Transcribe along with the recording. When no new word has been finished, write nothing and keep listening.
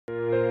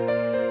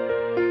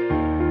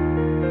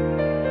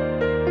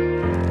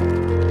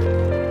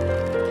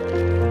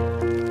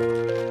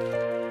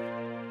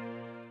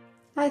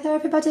there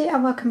everybody,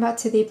 and welcome back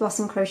to the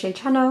Blossom Crochet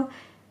channel.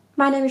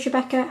 My name is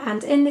Rebecca,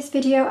 and in this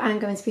video I'm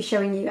going to be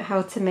showing you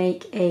how to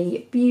make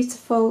a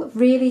beautiful,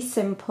 really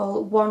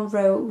simple one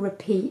row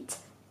repeat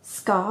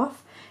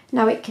scarf.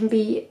 Now it can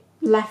be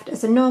left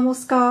as a normal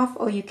scarf,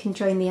 or you can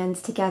join the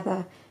ends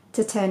together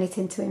to turn it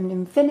into an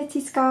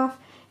infinity scarf.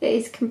 It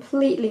is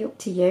completely up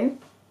to you.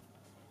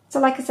 So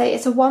like I say,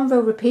 it's a one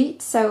row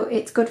repeat, so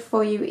it's good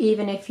for you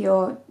even if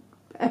you're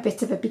a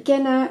bit of a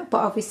beginner, but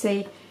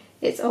obviously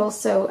it's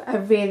also a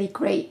really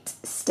great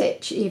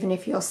stitch even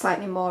if you're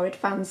slightly more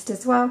advanced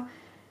as well.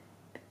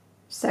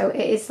 So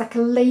it is like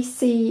a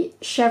lacy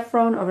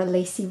chevron or a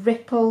lacy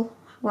ripple,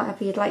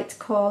 whatever you'd like to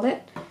call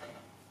it,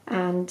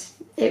 and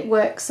it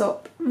works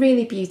up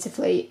really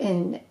beautifully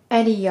in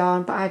any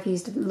yarn, but I've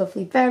used a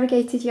lovely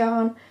variegated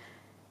yarn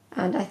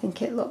and I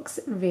think it looks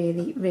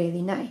really,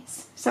 really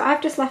nice. So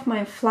I've just left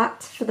mine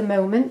flat for the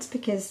moment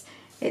because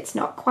it's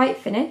not quite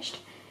finished.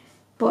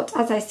 But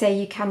as I say,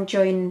 you can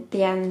join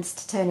the ends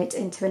to turn it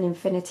into an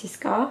infinity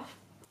scarf.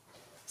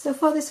 So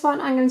for this one,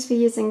 I'm going to be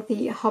using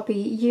the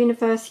Hobbii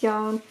Universe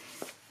yarn,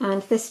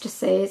 and this just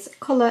says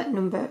colour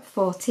number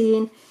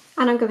 14,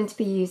 and I'm going to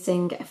be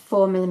using a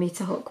 4mm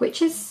hook,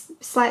 which is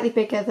slightly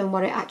bigger than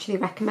what it actually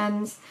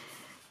recommends,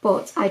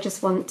 but I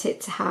just want it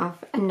to have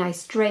a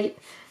nice drape,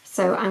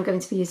 so I'm going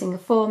to be using a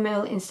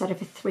 4mm instead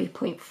of a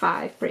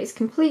 3.5, but it's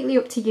completely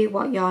up to you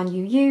what yarn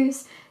you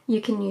use. You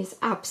can use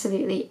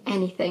absolutely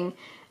anything,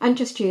 and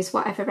just use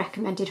whatever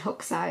recommended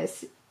hook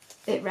size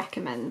it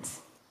recommends.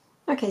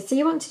 Okay, so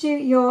you want to do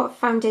your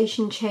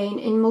foundation chain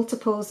in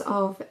multiples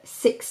of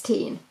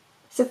 16.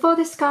 So for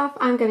this scarf,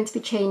 I'm going to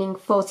be chaining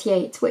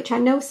 48, which I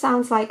know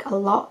sounds like a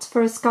lot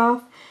for a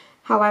scarf.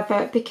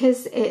 However,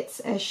 because it's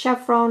a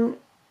chevron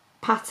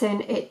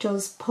pattern, it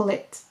does pull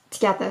it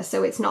together,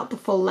 so it's not the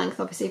full length,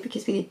 obviously,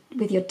 because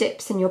with your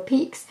dips and your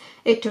peaks,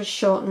 it does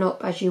shorten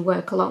up as you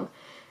work along.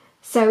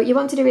 So you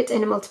want to do it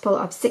in a multiple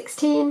of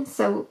 16,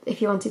 so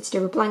if you wanted to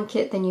do a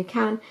blanket then you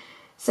can.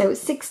 So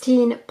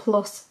 16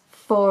 plus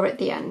 4 at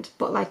the end,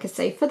 but like I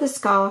say, for the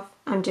scarf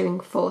I'm doing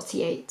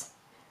 48.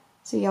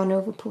 So yarn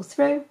over, pull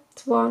through,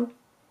 it's 1,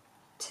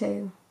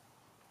 2,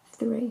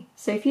 3.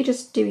 So if you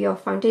just do your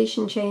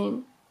foundation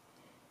chain,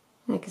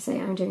 like I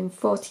say, I'm doing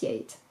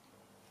 48.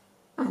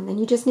 And then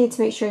you just need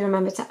to make sure you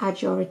remember to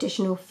add your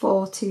additional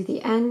 4 to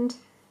the end.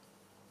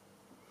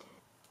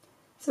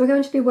 So we're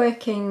going to be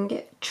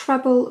working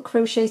treble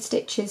crochet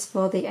stitches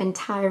for the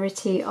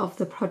entirety of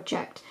the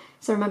project.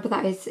 So remember,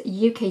 that is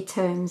UK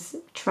terms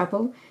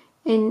treble.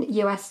 In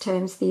US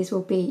terms, these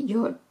will be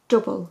your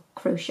double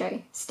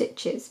crochet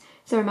stitches.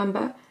 So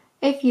remember,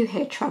 if you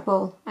hear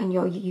treble and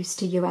you're used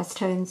to US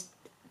terms,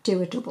 do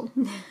a double.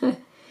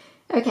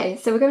 Okay,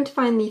 so we're going to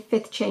find the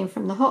 5th chain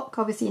from the hook.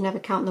 Obviously you never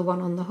count the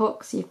one on the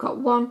hook, so you've got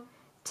 1,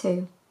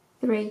 2,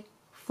 3,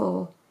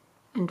 4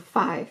 and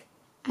 5.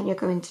 And you're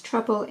going to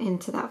treble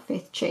into that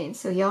 5th chain.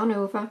 So yarn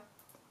over,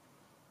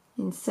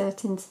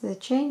 insert into the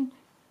chain,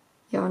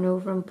 yarn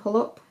over and pull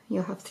up.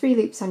 You'll have 3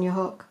 loops on your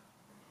hook.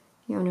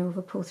 Yarn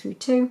over, pull through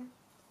 2,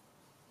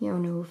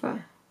 yarn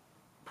over,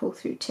 pull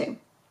through 2.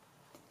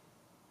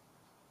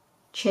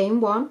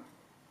 Chain 1,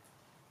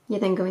 you're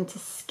then going to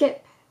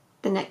skip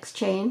the next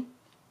chain,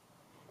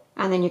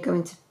 and then you're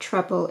going to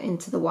treble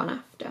into the one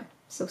after.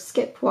 So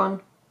skip 1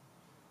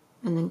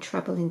 and then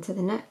treble into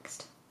the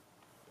next.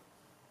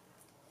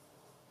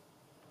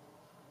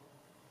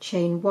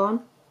 Chain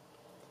 1,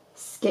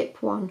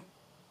 skip 1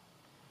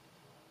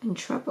 and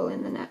treble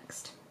in the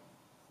next.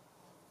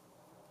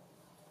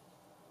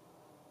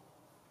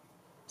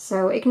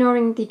 So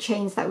ignoring the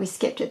chains that we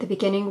skipped at the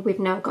beginning, we've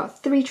now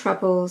got 3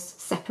 trebles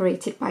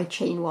separated by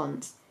chain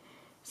 1s.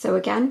 So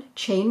again,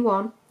 chain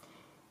 1,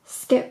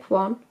 skip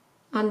 1,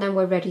 and then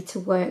we're ready to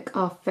work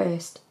our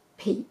first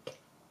peak.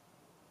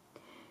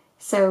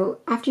 So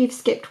after you've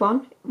skipped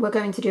 1, we're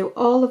going to do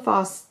all of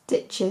our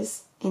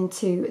stitches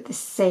into the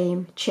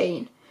same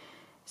chain.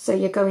 So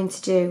you're going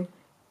to do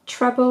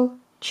treble,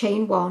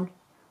 chain 1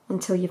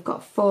 until you've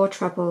got 4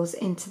 trebles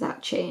into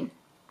that chain.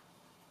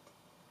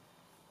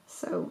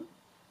 So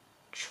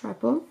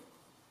treble,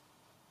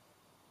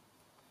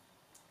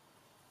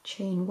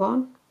 chain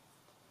 1,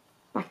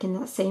 back in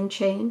that same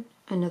chain,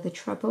 another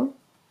treble,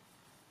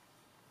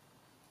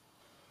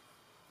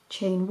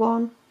 chain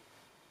 1,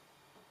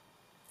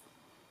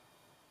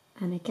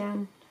 and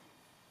again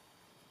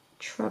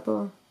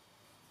treble,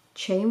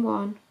 chain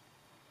 1,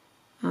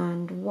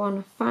 and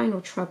 1 final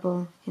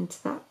treble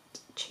into that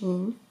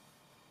chain,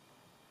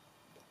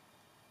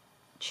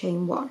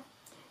 chain 1.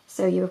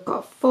 So you've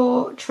got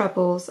 4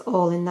 trebles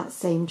all in that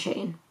same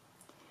chain.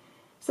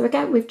 So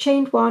again, we've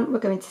chained 1, we're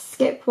going to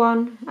skip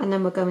 1, and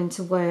then we're going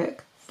to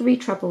work 3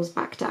 trebles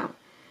back down.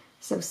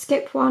 So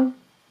skip 1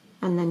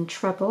 and then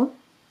treble,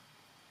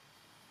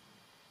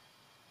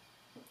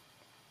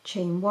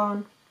 chain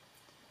 1,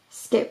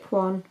 skip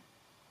 1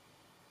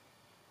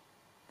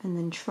 and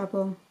then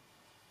treble,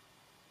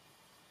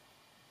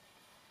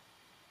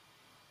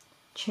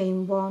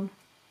 chain 1,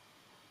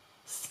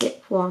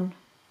 skip 1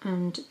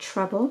 and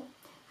treble.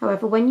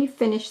 However, when you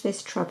finish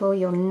this treble,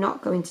 you're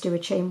not going to do a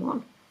chain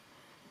 1.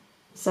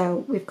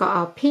 So we've got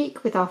our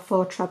peak with our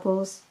 4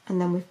 trebles,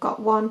 and then we've got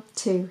 1,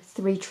 2,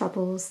 3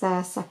 trebles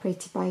there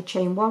separated by a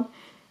chain 1.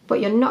 But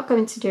you're not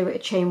going to do a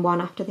chain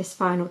 1 after this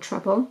final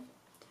treble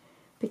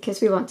because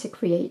we want to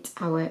create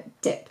our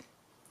dip.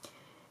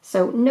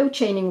 So no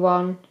chaining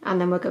 1, and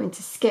then we're going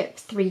to skip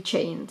 3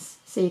 chains.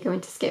 So you're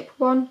going to skip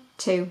 1,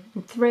 2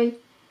 and 3.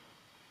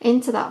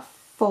 Into that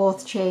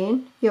 4th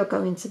chain you're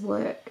going to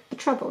work a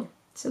treble.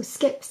 So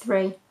skip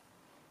 3,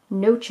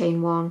 no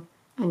chain 1,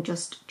 and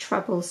just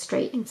treble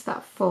straight into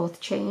that 4th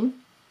chain,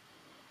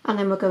 and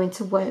then we're going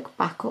to work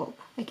back up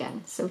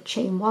again. So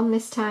chain 1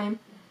 this time,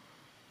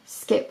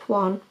 skip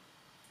 1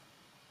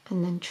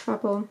 and then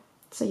treble.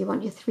 So you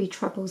want your 3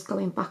 trebles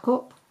going back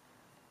up.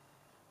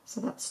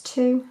 So that's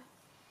 2,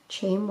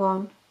 chain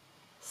 1,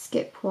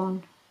 skip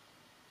 1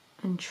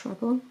 and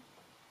treble.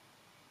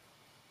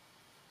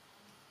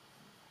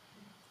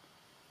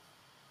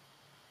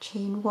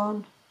 Chain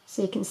 1.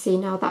 So you can see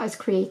now that has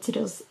created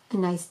us a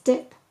nice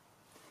dip.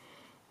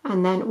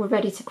 And then we're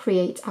ready to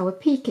create our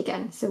peak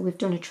again. So we've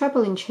done a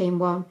treble in chain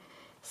 1,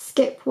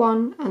 skip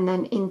 1, and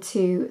then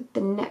into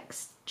the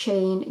next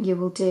chain you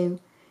will do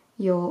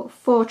your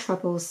 4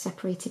 trebles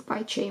separated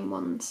by chain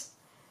 1s.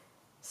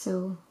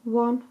 So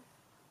 1,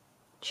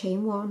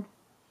 chain 1,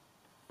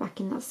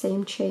 back in that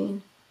same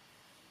chain,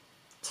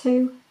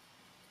 2,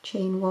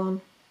 chain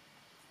 1,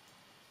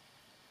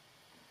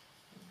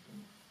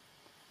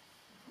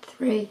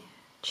 3,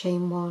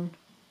 chain 1,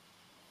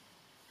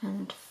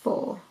 and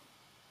 4.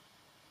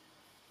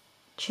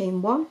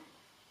 Chain 1,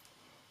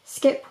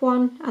 skip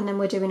 1, and then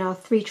we're doing our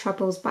 3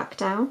 trebles back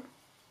down.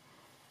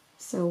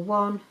 So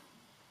 1,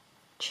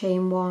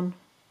 chain 1,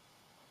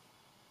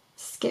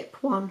 skip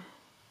 1,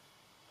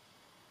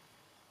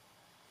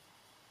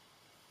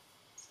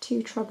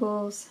 2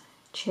 trebles,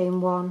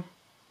 chain 1,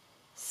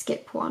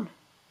 skip 1.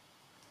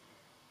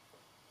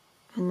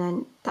 And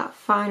then that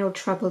final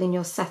treble in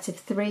your set of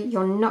 3,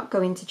 you're not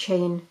going to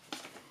chain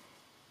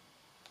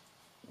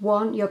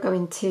 1, you're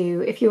going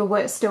to, if you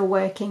were still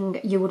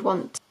working, you would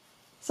want,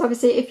 so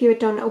obviously if you had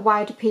done a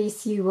wider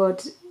piece you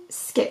would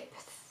skip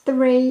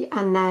 3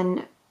 and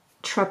then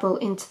treble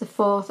into the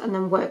 4th and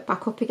then work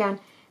back up again.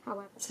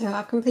 So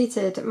I've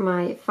completed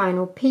my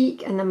final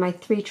peak and then my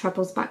 3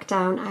 trebles back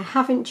down. I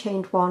haven't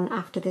chained 1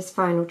 after this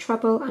final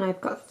treble, and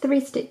I've got 3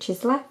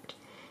 stitches left,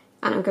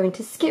 and I'm going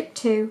to skip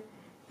 2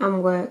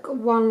 and work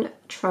 1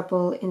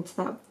 treble into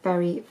that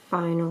very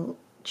final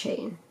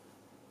chain.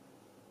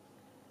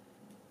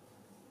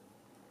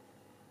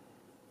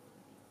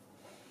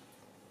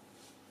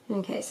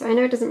 Okay, so I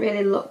know it doesn't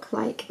really look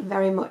like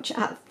very much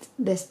at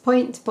this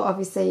point, but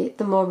obviously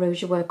the more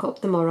rows you work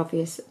up, the more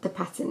obvious the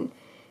pattern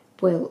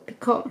will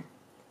become.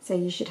 So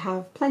you should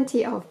have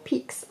plenty of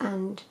peaks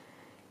and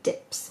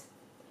dips.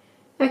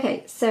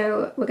 Okay,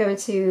 so we're going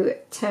to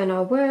turn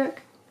our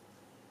work,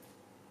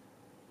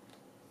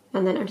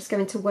 and then I'm just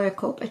going to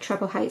work up a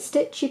treble height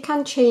stitch. You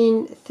can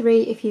chain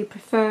 3 if you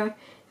prefer,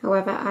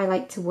 however I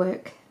like to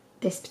work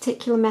this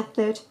particular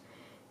method.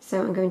 So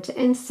I'm going to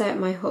insert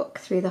my hook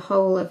through the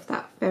hole of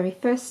that very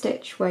first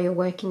stitch where your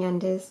working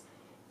end is,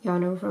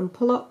 yarn over and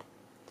pull up,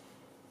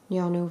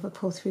 yarn over,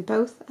 pull through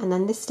both, and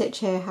then this stitch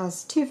here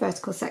has 2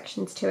 vertical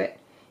sections to it.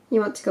 You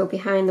want to go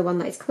behind the one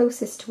that is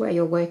closest to where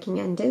your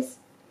working end is,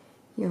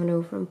 yarn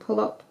over and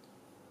pull up,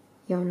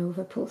 yarn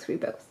over, pull through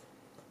both.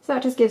 So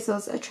that just gives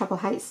us a treble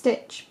height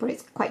stitch, but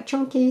it's quite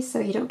chunky so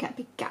you don't get a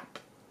big gap.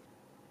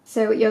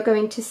 So you're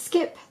going to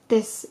skip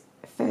this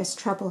first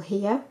treble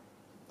here,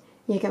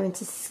 you're going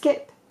to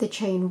skip the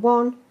chain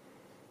 1,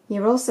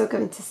 you're also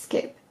going to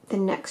skip the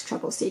next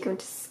treble, so you're going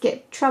to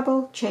skip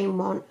treble, chain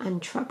 1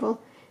 and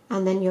treble,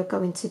 and then you're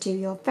going to do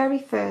your very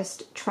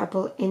first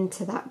treble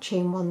into that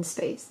chain 1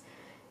 space.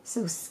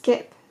 So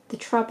skip the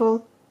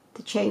treble,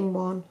 the chain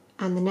 1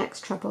 and the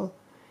next treble,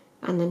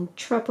 and then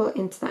treble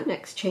into that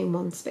next chain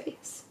 1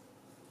 space.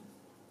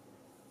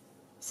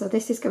 So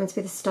this is going to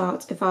be the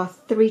start of our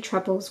 3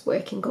 trebles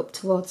working up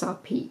towards our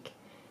peak.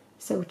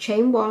 So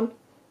chain 1,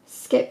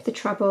 skip the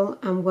treble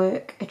and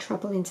work a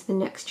treble into the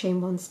next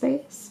chain 1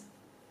 space,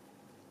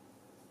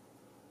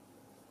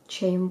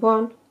 chain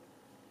 1,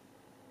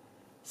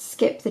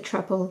 skip the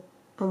treble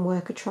and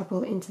work a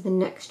treble into the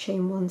next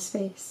chain 1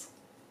 space,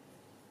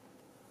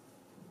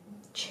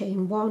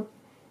 chain 1,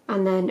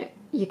 and then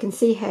you can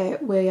see here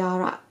we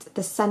are at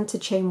the center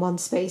chain 1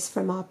 space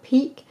from our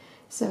peak,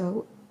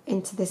 so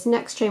into this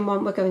next chain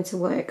 1 we're going to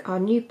work our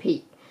new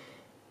peak.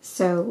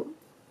 So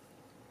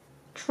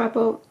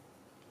treble,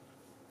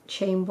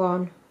 chain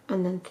 1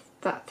 and then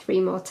that 3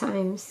 more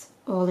times,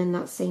 all in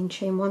that same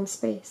chain 1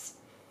 space,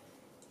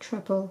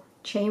 treble,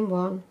 chain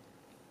 1,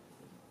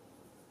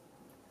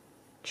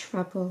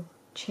 treble,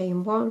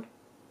 chain 1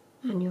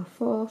 and your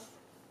 4th,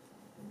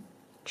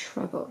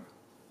 treble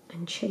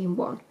and chain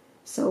 1.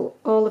 So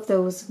all of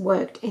those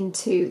worked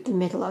into the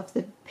middle of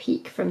the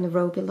peak from the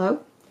row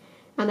below,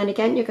 and then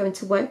again you're going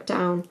to work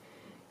down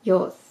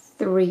your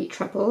 3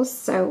 trebles.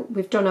 So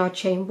we've done our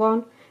chain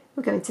 1,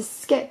 we're going to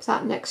skip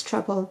that next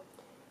treble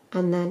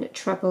and then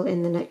treble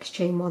in the next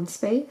chain 1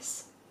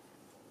 space,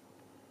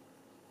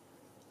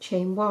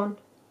 chain 1,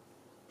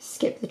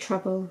 skip the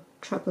treble,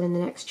 treble in the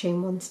next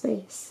chain 1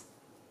 space,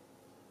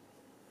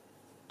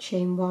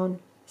 chain 1,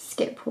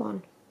 skip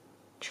 1,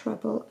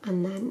 treble,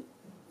 and then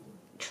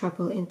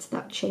treble into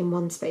that chain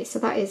 1 space. So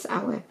that is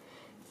our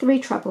 3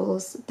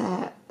 trebles.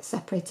 They're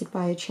separated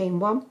by a chain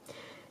 1.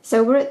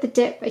 So we're at the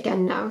dip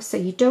again now, so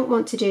you don't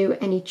want to do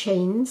any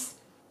chains.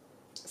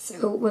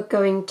 So we're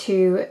going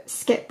to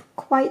skip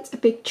quite a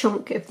big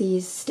chunk of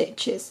these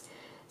stitches.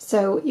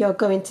 So you're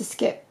going to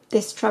skip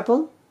this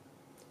treble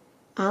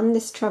and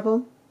this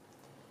treble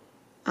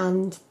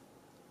and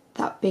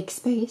that big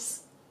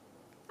space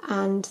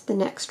and the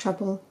next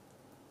treble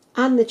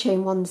and the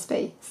chain 1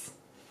 space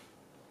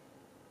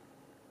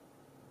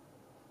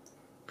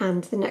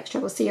and the next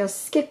treble. So you're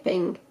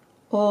skipping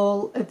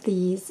all of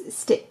these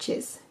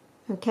stitches.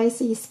 Okay,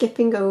 so you're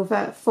skipping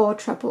over 4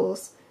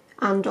 trebles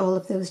and all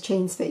of those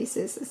chain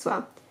spaces as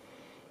well.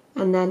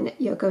 And then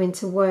you're going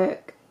to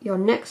work your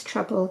next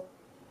treble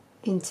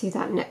into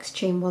that next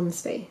chain 1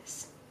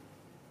 space.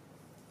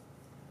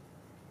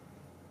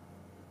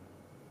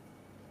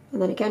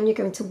 And then again you're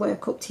going to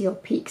work up to your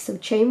peak. So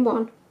chain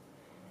 1,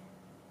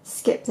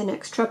 skip the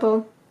next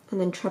treble,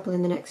 and then treble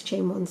in the next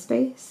chain 1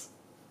 space.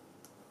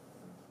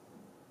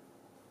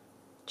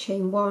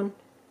 Chain 1,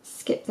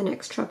 skip the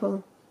next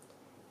treble,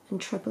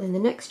 and treble in the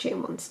next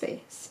chain 1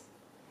 space.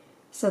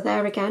 So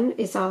there again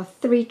is our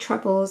 3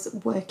 trebles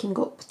working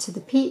up to the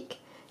peak,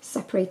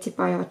 separated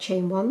by our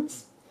chain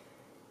 1s.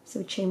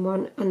 So chain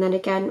 1, and then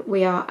again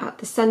we are at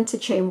the centre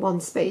chain 1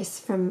 space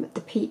from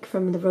the peak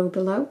from the row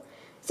below.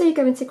 So you're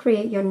going to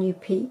create your new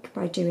peak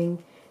by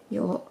doing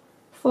your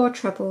 4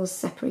 trebles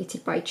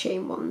separated by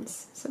chain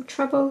 1s. So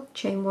treble,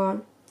 chain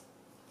 1,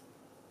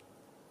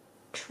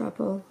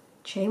 treble,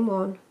 chain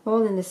 1,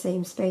 all in the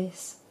same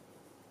space,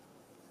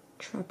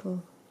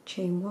 treble,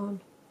 chain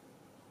 1,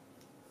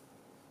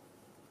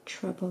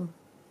 treble,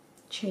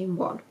 chain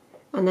 1,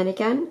 and then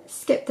again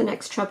skip the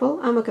next treble,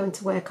 and we're going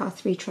to work our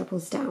 3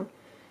 trebles down.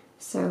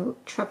 So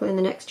treble in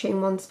the next chain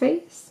 1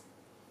 space,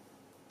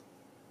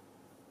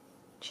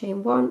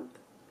 chain 1,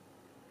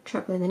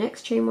 treble in the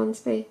next chain 1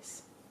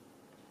 space,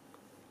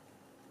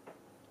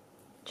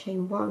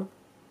 chain 1,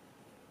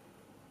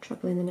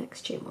 treble in the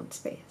next chain 1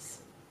 space.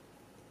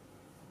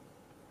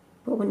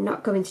 But we're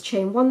not going to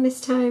chain 1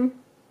 this time.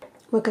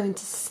 We're going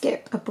to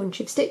skip a bunch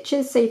of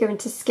stitches. So you're going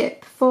to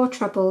skip 4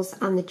 trebles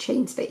and the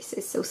chain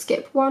spaces. So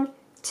skip 1,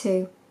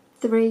 2,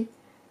 3,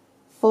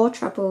 4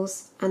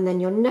 trebles, and then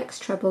your next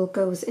treble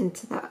goes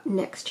into that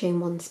next chain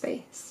 1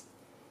 space.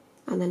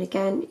 And then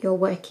again you're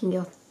working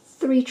your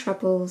 3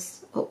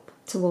 trebles up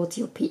towards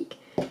your peak.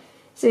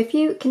 So if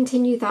you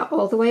continue that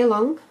all the way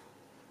along,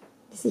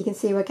 so you can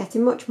see we're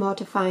getting much more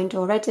defined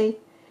already,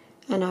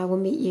 and I will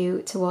meet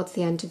you towards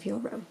the end of your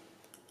row.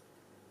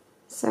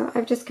 So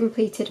I've just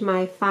completed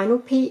my final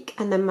peak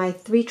and then my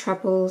 3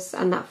 trebles,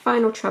 and that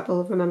final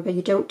treble, remember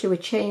you don't do a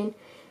chain,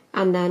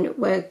 and then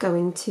we're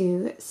going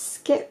to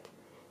skip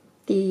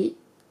the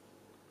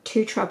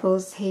 2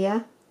 trebles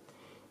here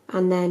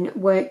and then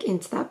work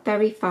into that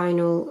very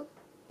final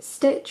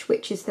stitch,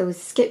 which is those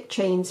skip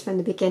chains from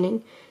the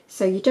beginning.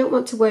 So you don't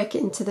want to work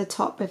it into the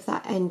top of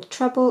that end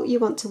treble, you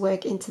want to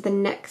work into the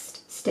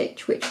next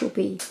stitch, which will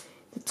be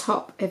the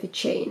top of a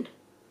chain.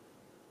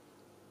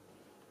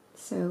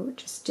 So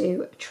just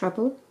do a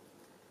treble,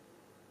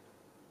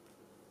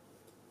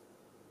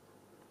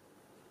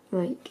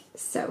 like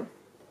so.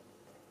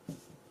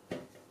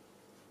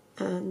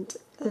 And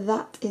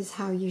that is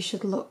how you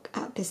should look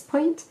at this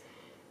point.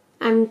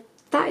 And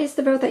that is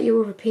the row that you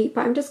will repeat,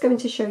 but I'm just going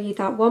to show you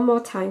that one more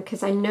time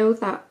because I know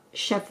that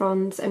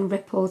chevrons and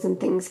ripples and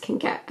things can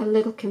get a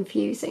little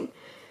confusing.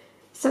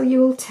 So you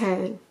will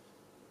turn,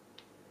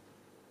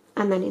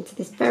 and then into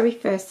this very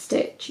first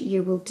stitch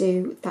you will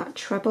do that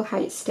treble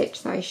height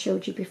stitch that I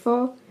showed you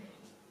before.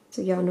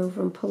 So yarn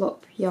over and pull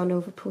up, yarn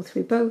over, pull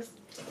through both.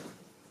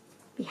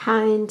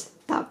 Behind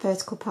that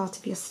vertical part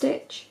of your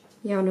stitch,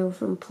 yarn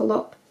over and pull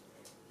up,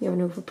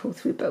 yarn over, pull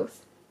through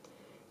both.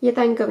 You're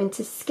then going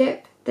to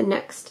skip the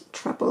next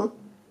treble.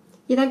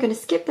 You're then going to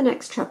skip the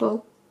next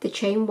treble, the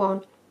chain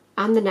 1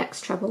 and the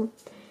next treble,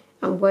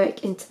 and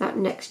work into that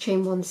next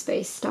chain 1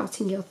 space,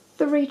 starting your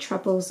 3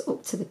 trebles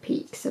up to the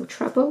peak. So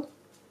treble,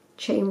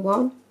 chain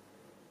 1,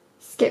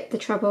 skip the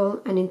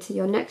treble, and into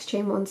your next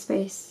chain 1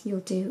 space you'll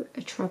do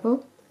a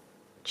treble,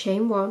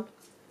 chain 1,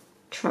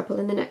 treble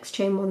in the next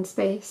chain 1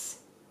 space,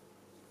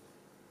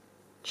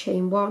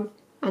 chain 1,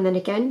 and then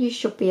again you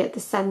should be at the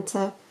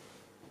center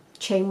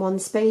chain 1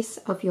 space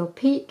of your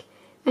peak,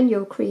 and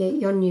you'll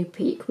create your new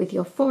peak with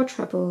your 4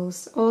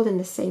 trebles all in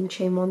the same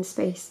chain 1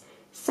 space,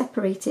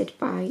 separated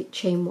by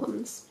chain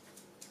 1s.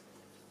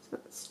 So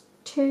that's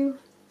 2,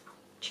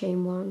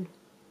 chain 1,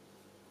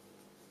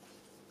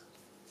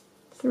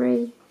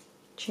 3,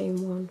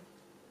 chain 1,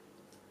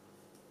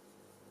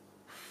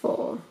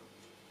 4,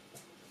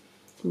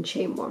 and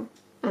chain 1.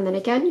 And then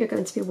again you're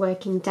going to be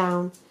working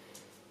down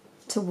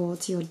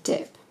towards your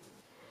dip.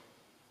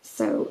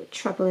 So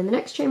treble in the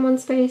next chain 1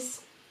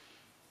 space,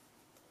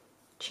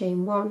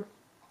 chain 1,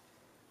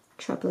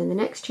 treble in the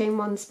next chain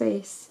 1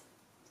 space,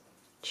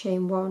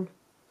 chain 1,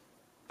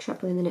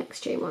 treble in the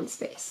next chain 1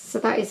 space. So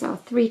that is our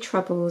 3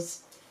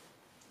 trebles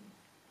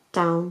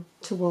down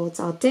towards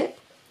our dip,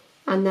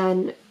 and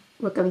then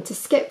we're going to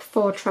skip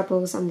 4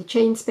 trebles on the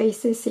chain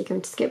spaces. So you're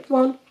going to skip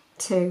 1,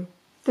 2,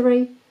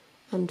 3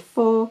 and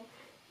 4,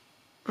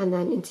 and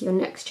then into your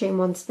next chain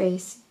 1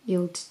 space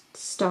you'll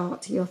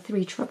start your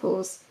 3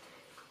 trebles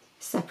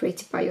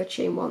separated by your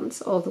chain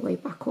 1s all the way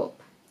back up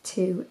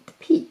to the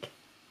peak.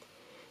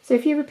 So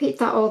if you repeat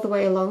that all the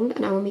way along,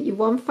 and I will meet you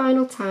one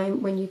final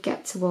time when you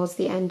get towards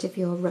the end of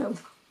your row.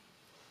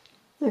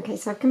 Okay,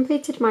 so I've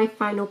completed my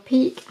final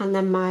peak and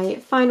then my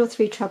final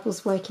 3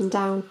 trebles working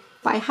down,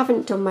 but I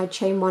haven't done my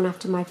chain 1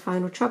 after my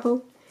final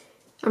treble.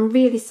 I'm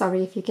really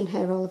sorry if you can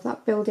hear all of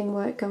that building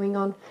work going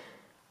on.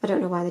 I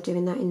don't know why they're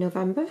doing that in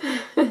November.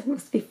 It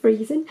must be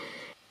freezing.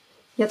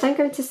 You're then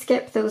going to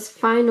skip those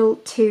final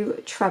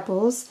 2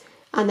 trebles,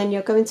 and then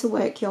you're going to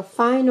work your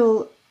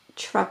final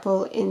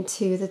treble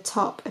into the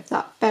top of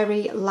that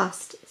very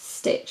last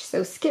stitch.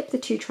 So skip the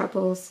 2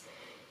 trebles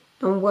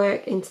and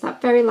work into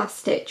that very last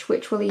stitch,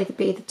 which will either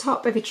be the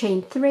top of a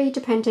chain 3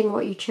 depending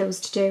what you chose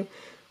to do,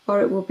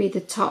 or it will be the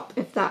top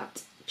of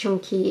that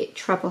chunky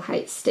treble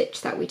height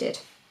stitch that we did.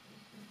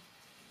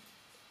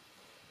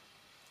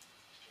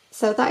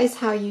 So that is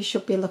how you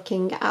should be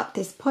looking at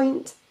this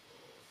point,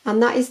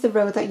 and that is the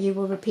row that you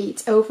will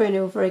repeat over and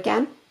over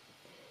again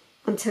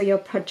until your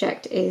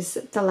project is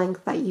the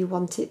length that you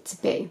want it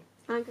to be.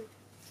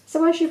 So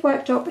once you've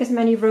worked up as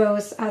many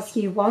rows as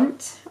you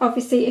want,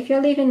 obviously if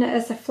you're leaving it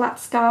as a flat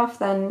scarf,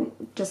 then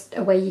just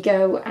away you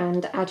go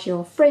and add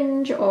your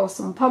fringe or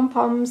some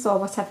pom-poms or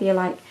whatever you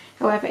like.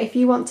 However, if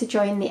you want to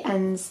join the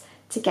ends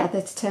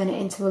together to turn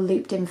it into a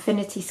looped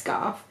infinity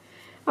scarf,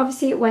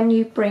 obviously when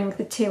you bring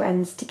the 2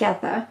 ends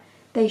together,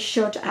 they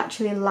should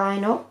actually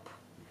line up.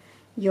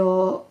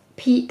 Your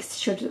peaks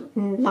should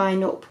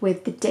line up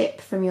with the dip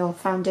from your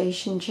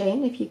foundation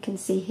chain. If you can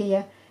see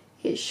here,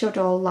 it should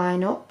all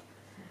line up,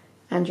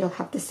 and you'll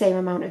have the same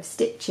amount of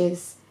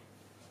stitches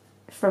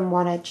from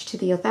one edge to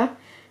the other.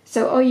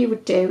 So all you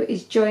would do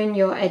is join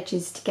your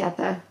edges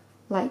together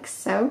like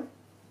so,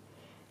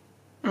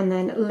 and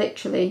then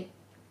literally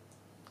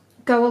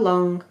go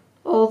along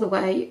all the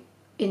way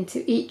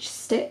into each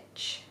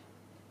stitch.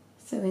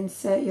 So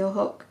insert your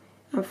hook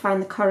and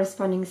find the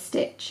corresponding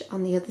stitch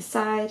on the other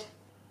side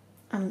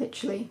and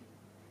literally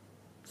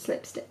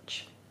slip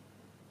stitch,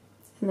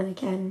 and then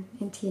again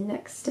into your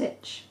next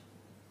stitch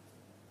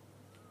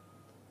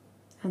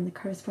and the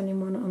corresponding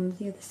one on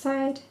the other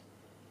side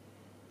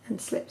and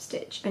slip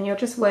stitch, and you'll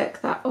just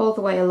work that all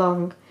the way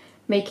along,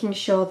 making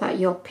sure that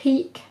your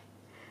peak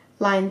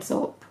lines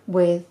up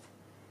with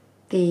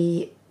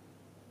the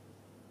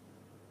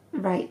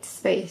right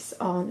space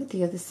on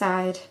the other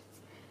side.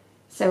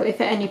 So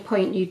if at any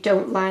point you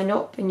don't line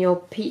up and your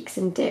peaks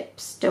and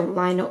dips don't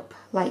line up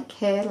like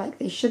here, like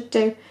they should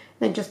do,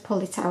 then just pull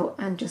it out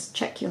and just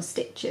check your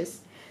stitches.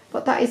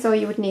 But that is all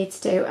you would need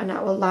to do, and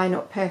that will line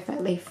up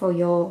perfectly for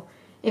your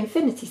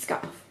infinity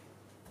scarf.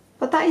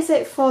 But that is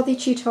it for the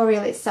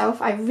tutorial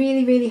itself. I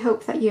really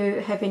hope that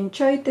you have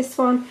enjoyed this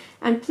one,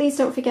 and please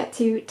don't forget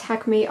to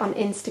tag me on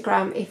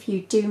Instagram if you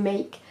do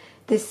make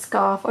this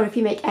scarf, or if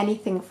you make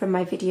anything from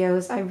my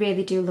videos. I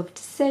really do love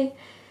to see.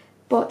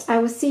 But I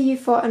will see you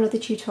for another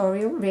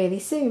tutorial really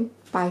soon.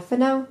 Bye for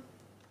now.